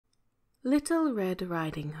Little Red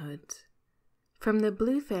Riding Hood, from the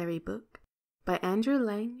Blue Fairy Book by Andrew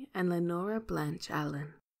Lang and Leonora Blanche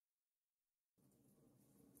Alleyne.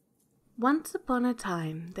 Once upon a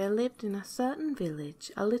time there lived in a certain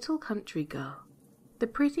village a little country girl, the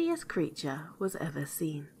prettiest creature was ever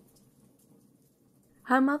seen.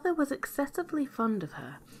 Her mother was excessively fond of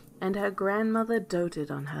her, and her grandmother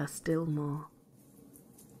doted on her still more.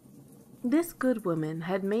 This good woman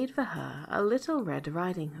had made for her a little Red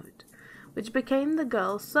Riding Hood, which became the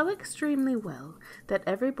girl so extremely well that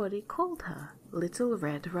everybody called her Little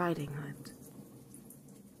Red Riding Hood.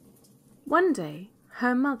 One day,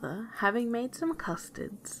 her mother, having made some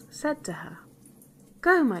custards, said to her,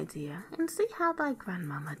 "Go, my dear, and see how thy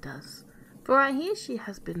grandmamma does, for I hear she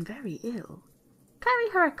has been very ill.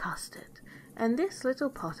 Carry her a custard, and this little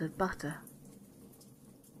pot of butter."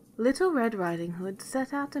 Little Red Riding Hood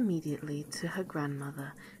set out immediately to her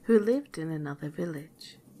grandmother, who lived in another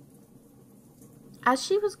village. As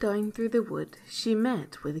she was going through the wood, she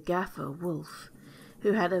met with Gaffer Wolf,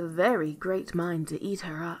 who had a very great mind to eat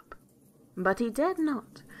her up, but he dared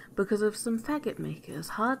not, because of some faggot makers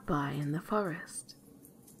hard by in the forest.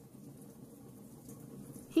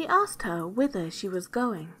 He asked her whither she was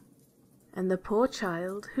going, and the poor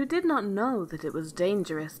child, who did not know that it was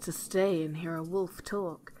dangerous to stay and hear a wolf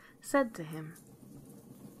talk, said to him,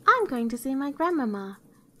 "I'm going to see my grandmamma,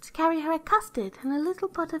 to carry her a custard and a little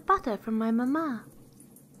pot of butter from my mamma."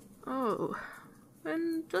 "Oh,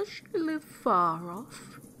 and does she live far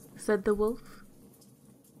off?" said the wolf.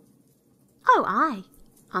 "Oh, aye,"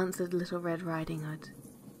 answered Little Red Riding Hood.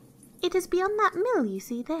 "It is beyond that mill you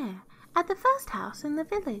see there, at the first house in the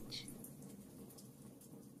village."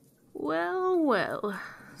 "Well, well,"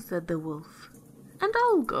 said the wolf, "and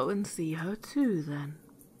I'll go and see her too, then.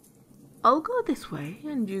 I'll go this way,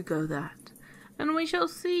 and you go that, and we shall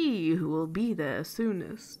see who will be there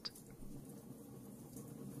soonest."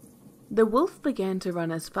 The wolf began to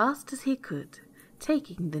run as fast as he could,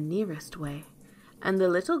 taking the nearest way, and the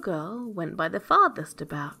little girl went by the farthest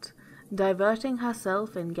about, diverting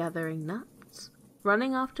herself in gathering nuts,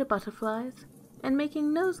 running after butterflies, and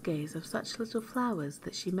making nosegays of such little flowers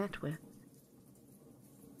that she met with.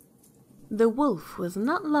 The wolf was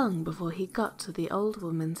not long before he got to the old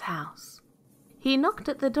woman's house. He knocked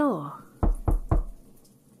at the door.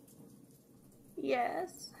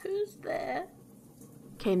 "Yes, who's there?"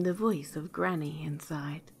 came the voice of Granny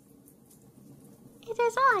inside. "It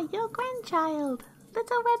is I, your grandchild,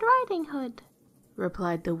 Little Red Riding Hood,"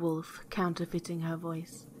 replied the wolf, counterfeiting her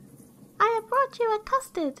voice. "I have brought you a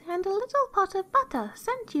custard and a little pot of butter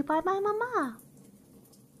sent you by my mamma."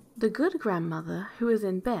 The good grandmother, who was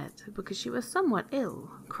in bed because she was somewhat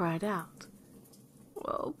ill, cried out,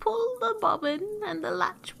 "Well, pull the bobbin and the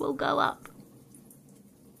latch will go up."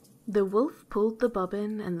 The wolf pulled the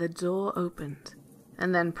bobbin and the door opened,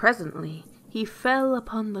 and then presently he fell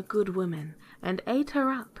upon the good woman and ate her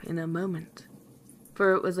up in a moment,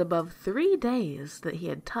 for it was above 3 days that he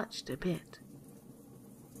had touched a bit.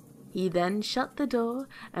 He then shut the door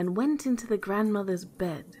and went into the grandmother's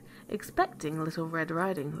bed, expecting Little Red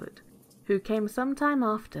Riding Hood, who came some time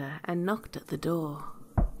after and knocked at the door.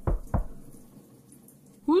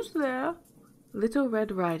 "Who's there?" Little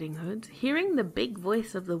Red Riding Hood, hearing the big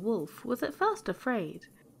voice of the wolf, was at first afraid,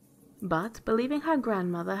 but, believing her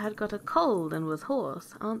grandmother had got a cold and was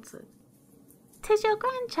hoarse, answered, "'Tis your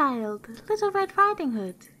grandchild, Little Red Riding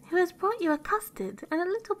Hood, who has brought you a custard and a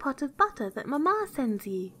little pot of butter that mamma sends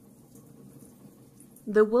ye."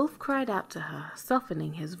 The wolf cried out to her,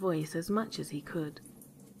 softening his voice as much as he could,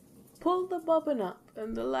 "Pull the bobbin up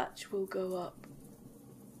and the latch will go up."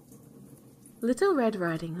 Little Red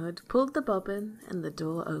Riding Hood pulled the bobbin and the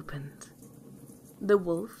door opened. The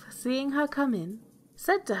wolf, seeing her come in,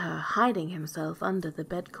 said to her, hiding himself under the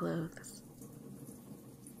bedclothes,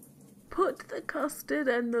 "Put the custard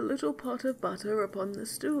and the little pot of butter upon the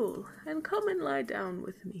stool, and come and lie down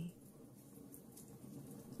with me."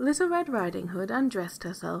 Little Red Riding Hood undressed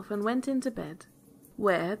herself and went into bed,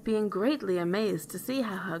 where, being greatly amazed to see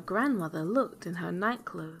how her grandmother looked in her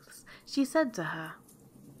night-clothes, she said to her,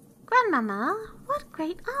 "Grandmamma, what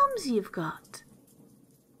great arms you've got!"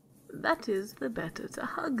 "That is the better to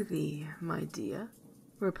hug thee, my dear,"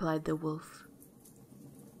 replied the wolf.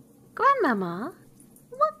 "Grandmamma,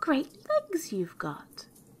 what great legs you've got!"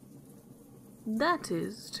 "That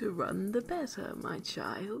is to run the better, my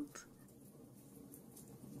child."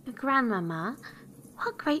 "Grandmamma,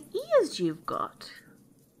 what great ears you've got!"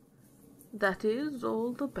 "That is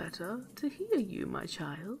all the better to hear you, my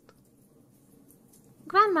child."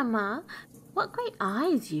 "Grandmamma, what great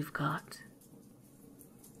eyes you've got!"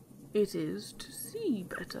 "It is to see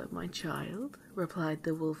better, my child," replied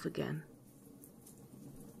the wolf again.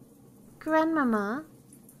 Grandmama,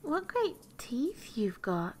 what great teeth you've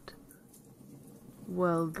got.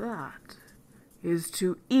 Well, that is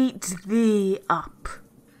to eat thee up,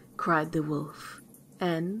 cried the wolf,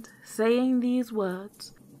 and, saying these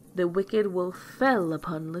words, the wicked wolf fell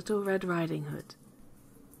upon Little Red Riding Hood,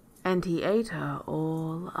 and he ate her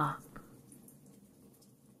all up.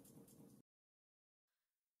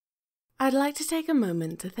 I'd like to take a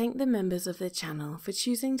moment to thank the members of the channel for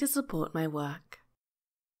choosing to support my work.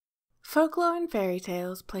 Folklore and fairy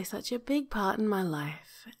tales play such a big part in my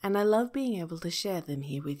life, and I love being able to share them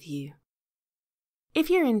here with you. If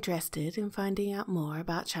you're interested in finding out more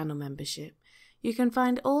about channel membership, you can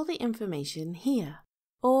find all the information here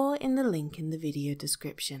or in the link in the video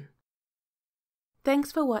description.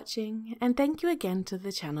 Thanks for watching, and thank you again to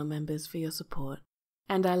the channel members for your support,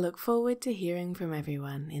 and I look forward to hearing from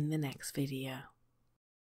everyone in the next video.